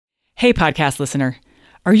Hey, podcast listener.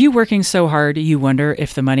 Are you working so hard you wonder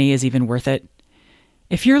if the money is even worth it?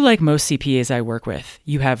 If you're like most CPAs I work with,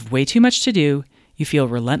 you have way too much to do, you feel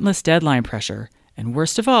relentless deadline pressure, and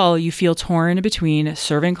worst of all, you feel torn between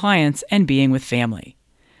serving clients and being with family.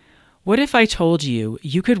 What if I told you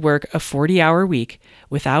you could work a 40-hour week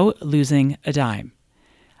without losing a dime?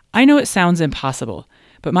 I know it sounds impossible,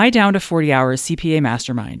 but my Down to 40 Hours CPA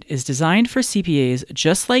Mastermind is designed for CPAs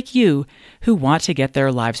just like you who want to get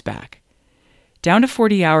their lives back. Down to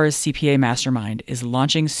 40 Hours CPA Mastermind is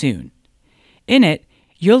launching soon. In it,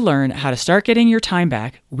 you'll learn how to start getting your time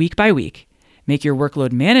back week by week, make your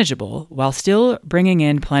workload manageable while still bringing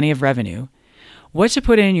in plenty of revenue, what to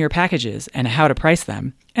put in your packages and how to price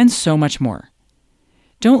them, and so much more.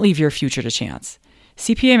 Don't leave your future to chance.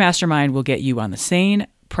 CPA Mastermind will get you on the sane,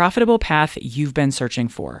 profitable path you've been searching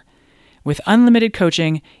for. With unlimited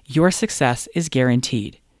coaching, your success is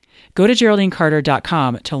guaranteed. Go to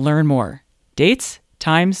GeraldineCarter.com to learn more. Dates,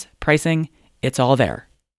 times, pricing, it's all there.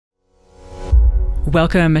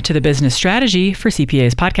 Welcome to the Business Strategy for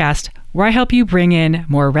CPAs podcast, where I help you bring in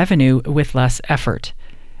more revenue with less effort.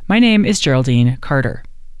 My name is Geraldine Carter.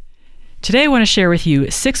 Today I want to share with you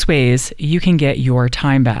 6 ways you can get your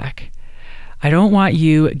time back. I don't want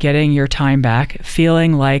you getting your time back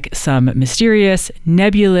feeling like some mysterious,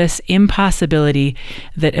 nebulous impossibility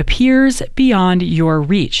that appears beyond your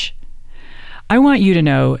reach. I want you to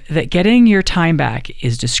know that getting your time back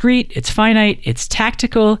is discrete, it's finite, it's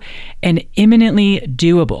tactical, and imminently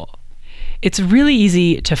doable. It's really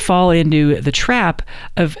easy to fall into the trap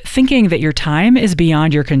of thinking that your time is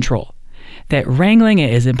beyond your control, that wrangling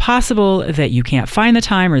it is impossible, that you can't find the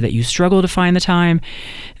time or that you struggle to find the time,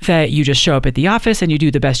 that you just show up at the office and you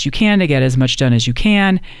do the best you can to get as much done as you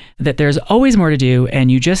can, that there's always more to do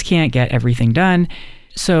and you just can't get everything done.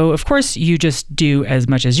 So of course you just do as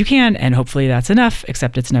much as you can and hopefully that's enough,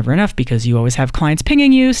 except it's never enough because you always have clients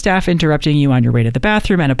pinging you, staff interrupting you on your way to the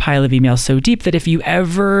bathroom, and a pile of emails so deep that if you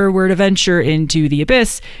ever were to venture into the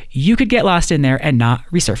abyss, you could get lost in there and not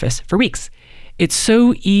resurface for weeks. It's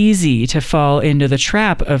so easy to fall into the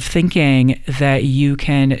trap of thinking that you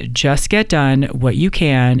can just get done what you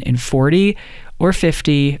can in 40 or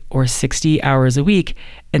 50 or 60 hours a week,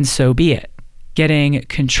 and so be it. Getting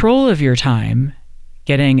control of your time,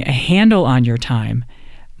 getting a handle on your time,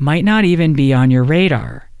 might not even be on your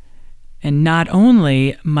radar. And not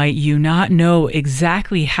only might you not know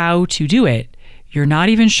exactly how to do it, you're not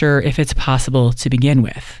even sure if it's possible to begin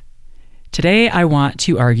with. Today, I want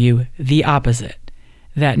to argue the opposite,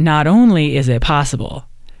 that not only is it possible,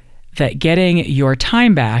 that getting your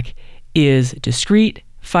time back is discrete,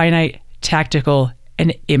 finite, tactical,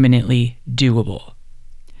 and imminently doable.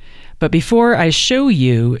 But before I show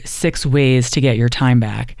you 6 ways to get your time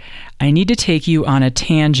back, I need to take you on a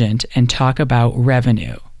tangent and talk about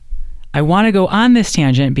revenue. I want to go on this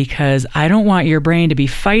tangent because I don't want your brain to be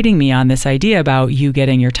fighting me on this idea about you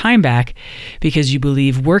getting your time back because you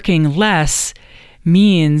believe working less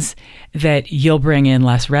means that you'll bring in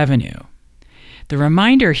less revenue. The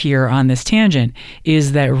reminder here on this tangent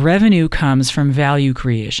is that revenue comes from value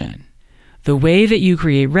creation. The way that you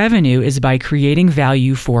create revenue is by creating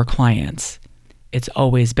value for clients. It's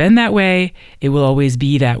always been that way. It will always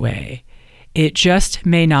be that way. It just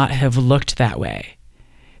may not have looked that way.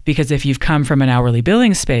 Because if you've come from an hourly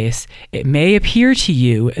billing space, it may appear to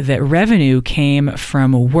you that revenue came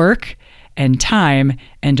from work and time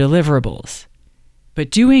and deliverables. But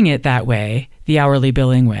doing it that way, the hourly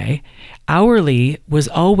billing way, hourly was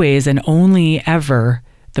always and only ever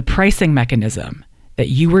the pricing mechanism that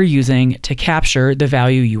you were using to capture the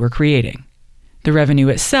value you were creating. The revenue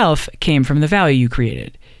itself came from the value you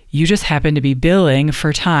created. You just happened to be billing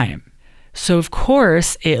for time. So of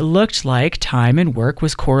course, it looked like time and work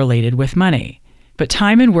was correlated with money. But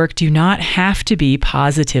time and work do not have to be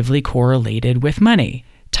positively correlated with money.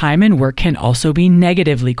 Time and work can also be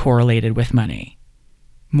negatively correlated with money.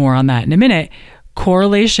 More on that in a minute.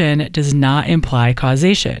 Correlation does not imply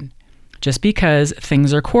causation. Just because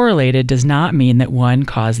things are correlated does not mean that one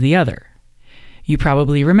caused the other. You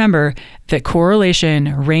probably remember that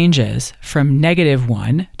correlation ranges from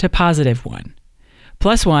 -1 to +1.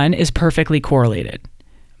 +1 is perfectly correlated.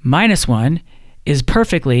 -1 is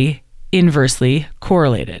perfectly inversely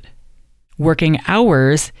correlated. Working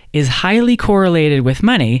hours is highly correlated with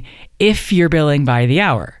money if you're billing by the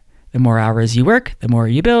hour. The more hours you work, the more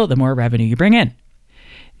you bill, the more revenue you bring in.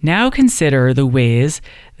 Now consider the ways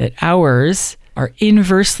that hours are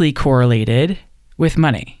inversely correlated with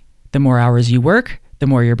money. The more hours you work, The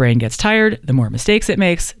more your brain gets tired, the more mistakes it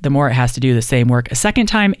makes, the more it has to do the same work a second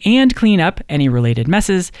time and clean up any related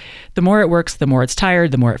messes. The more it works, the more it's tired,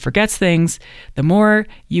 the more it forgets things. The more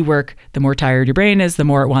you work, the more tired your brain is, the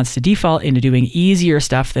more it wants to default into doing easier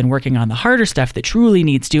stuff than working on the harder stuff that truly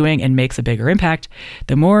needs doing and makes a bigger impact.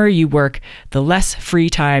 The more you work, the less free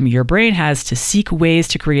time your brain has to seek ways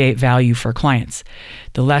to create value for clients.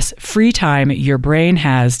 The less free time your brain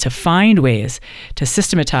has to find ways to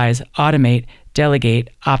systematize, automate, delegate,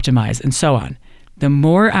 optimize, and so on. The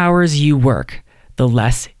more hours you work, the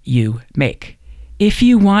less you make. If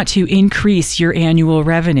you want to increase your annual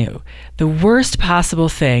revenue, the worst possible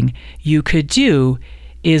thing you could do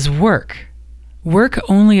is work. Work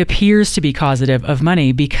only appears to be causative of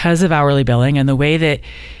money because of hourly billing and the way that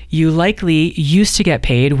you likely used to get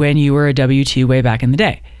paid when you were a W-2 way back in the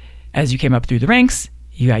day. As you came up through the ranks,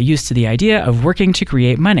 you got used to the idea of working to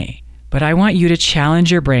create money. But I want you to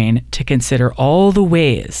challenge your brain to consider all the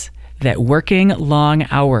ways that working long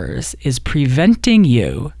hours is preventing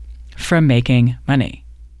you from making money.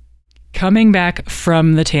 Coming back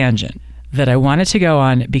from the tangent that I wanted to go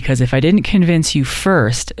on, because if I didn't convince you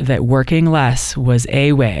first that working less was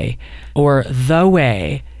a way or the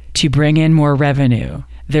way to bring in more revenue,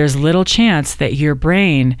 there's little chance that your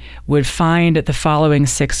brain would find the following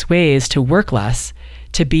 6 ways to work less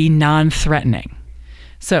to be non-threatening.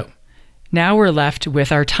 So, now we're left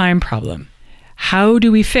with our time problem. How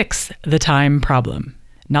do we fix the time problem?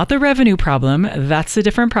 Not the revenue problem, that's a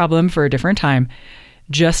different problem for a different time,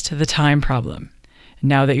 just the time problem.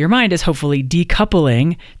 Now that your mind is hopefully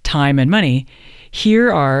decoupling time and money,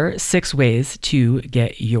 here are 6 ways to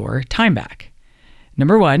get your time back.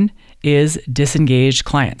 Number 1 is disengaged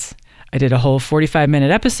clients. I did a whole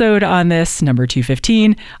 45-minute episode on this, number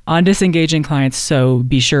 215, on disengaging clients, so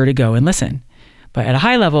be sure to go and listen. But at a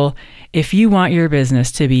high level, if you want your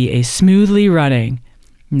business to be a smoothly running,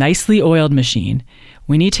 nicely oiled machine,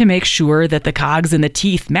 we need to make sure that the cogs and the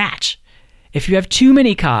teeth match. If you have too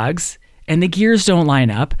many cogs and the gears don't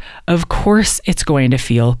line up, of course it's going to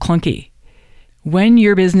feel clunky. When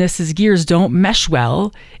your business's gears don't mesh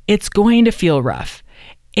well, it's going to feel rough.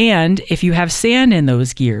 And if you have sand in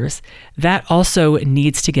those gears, that also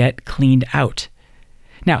needs to get cleaned out.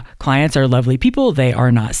 Now, clients are lovely people, they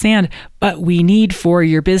are not sand, but we need for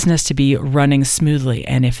your business to be running smoothly.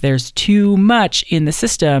 And if there's too much in the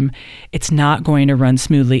system, it's not going to run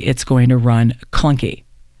smoothly, it's going to run clunky.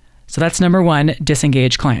 So that's number 1,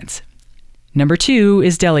 disengage clients. Number 2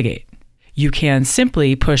 is delegate. You can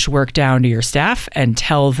simply push work down to your staff and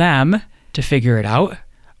tell them to figure it out.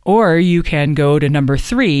 Or you can go to number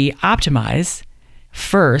 3, optimize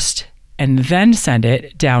first, and then send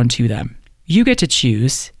it down to them. You get to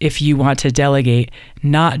choose if you want to delegate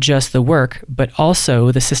not just the work, but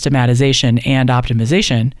also the systematization and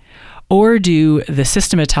optimization, or do the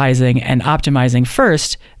systematizing and optimizing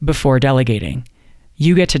first before delegating.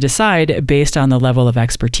 You get to decide based on the level of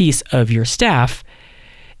expertise of your staff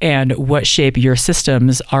and what shape your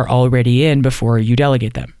systems are already in before you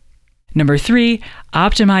delegate them. Number 3,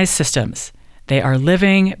 optimize systems. They are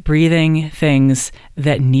living, breathing things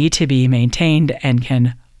that need to be maintained and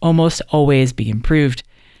can almost always be improved.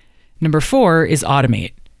 Number 4 is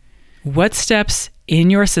automate. What steps in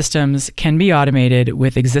your systems can be automated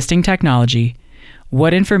with existing technology?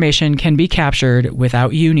 What information can be captured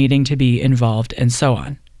without you needing to be involved, and so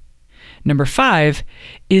on. Number 5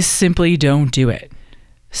 is simply don't do it.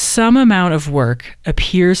 Some amount of work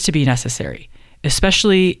appears to be necessary,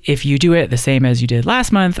 especially if you do it the same as you did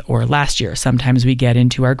last month or last year. Sometimes we get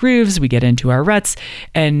into our grooves, we get into our ruts,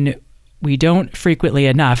 and we don't frequently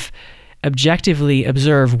enough objectively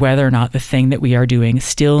observe whether or not the thing that we are doing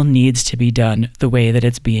still needs to be done the way that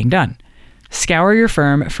it's being done. Scour your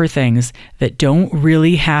firm for things that don't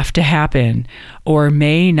really have to happen or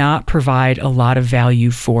may not provide a lot of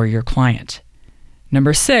value for your client.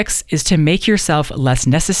 Number 6 is to make yourself less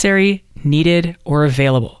necessary, needed, or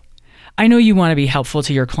available. I know you want to be helpful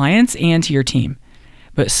to your clients and to your team,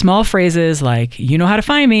 but small phrases like, you know how to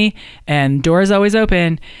find me, and door's always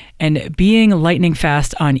open, and being lightning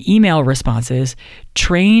fast on email responses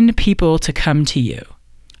train people to come to you.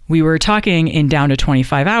 We were talking in Down to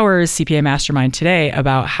 25 Hours CPA Mastermind today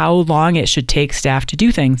about how long it should take staff to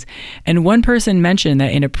do things, and one person mentioned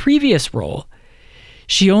that in a previous role,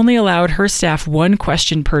 she only allowed her staff 1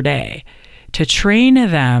 question per day to train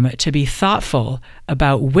them to be thoughtful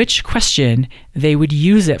about which question they would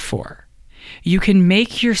use it for. You can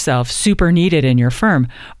make yourself super needed in your firm,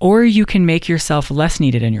 or you can make yourself less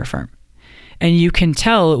needed in your firm. And you can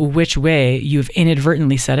tell which way you've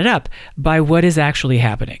inadvertently set it up by what is actually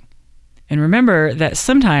happening. And remember that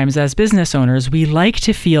sometimes as business owners, we like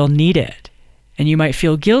to feel needed. And you might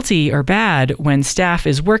feel guilty or bad when staff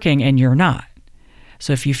is working and you're not.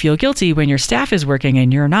 So if you feel guilty when your staff is working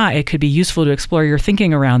and you're not, it could be useful to explore your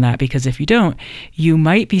thinking around that, because if you don't, you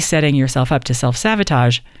might be setting yourself up to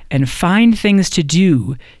self-sabotage and find things to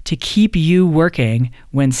do to keep you working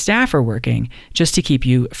when staff are working, just to keep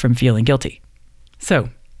you from feeling guilty. So,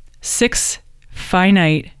 6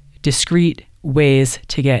 finite, discrete ways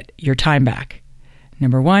to get your time back.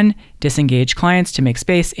 Number 1, disengage clients to make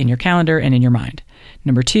space in your calendar and in your mind.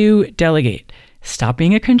 Number 2, delegate. Stop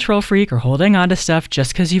being a control freak or holding on to stuff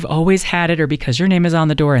just because you've always had it or because your name is on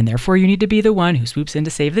the door and therefore you need to be the one who swoops in to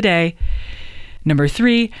save the day. Number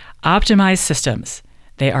 3, optimize systems.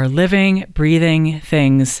 They are living, breathing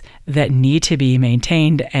things that need to be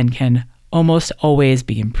maintained and can almost always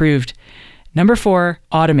be improved. Number 4,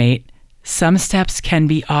 automate. Some steps can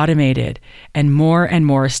be automated, and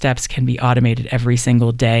more steps can be automated every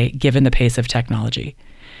single day, given the pace of technology.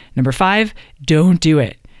 Number 5, don't do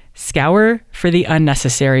it. Scour for the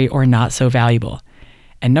unnecessary or not so valuable.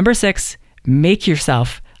 And number 6, make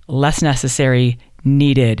yourself less necessary,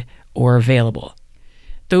 needed, or available.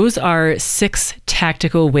 Those are 6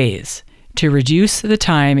 tactical ways to reduce the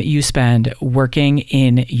time you spend working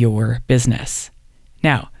in your business.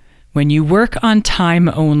 Now, when you work on time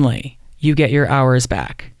only, you get your hours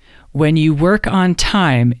back. When you work on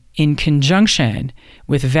time in conjunction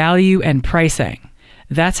with value and pricing,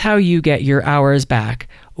 that's how you get your hours back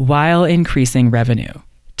while increasing revenue.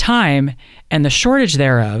 Time, and the shortage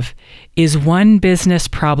thereof, is one business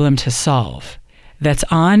problem to solve that's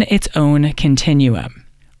on its own continuum.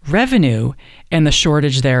 Revenue, and the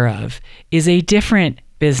shortage thereof, is a different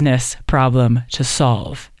business problem to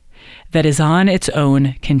solve that is on its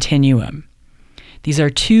own continuum. These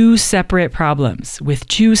are 2 separate problems with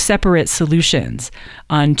 2 separate solutions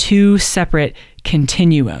on 2 separate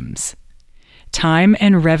continuums. Time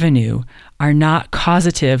and revenue are not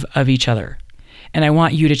causative of each other. And I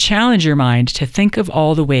want you to challenge your mind to think of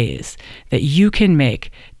all the ways that you can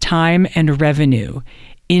make time and revenue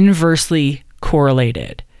inversely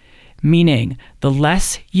correlated, meaning the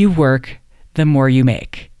less you work, the more you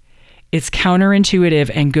make. It's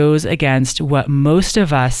counterintuitive and goes against what most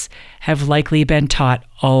of us have likely been taught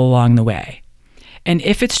all along the way. And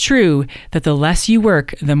if it's true that the less you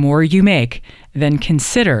work, the more you make, then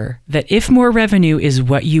consider that if more revenue is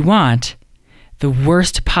what you want, the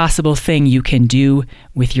worst possible thing you can do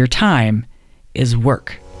with your time is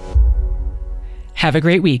work. Have a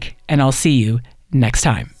great week, and I'll see you next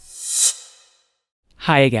time.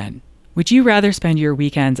 Hi again. Would you rather spend your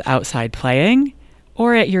weekends outside playing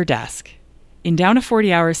or at your desk? In Down to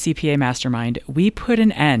 40 Hours CPA Mastermind, we put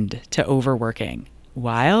an end to overworking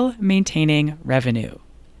while maintaining revenue.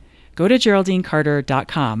 Go to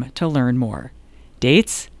GeraldineCarter.com to learn more.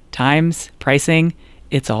 Dates, times, pricing,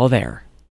 it's all there.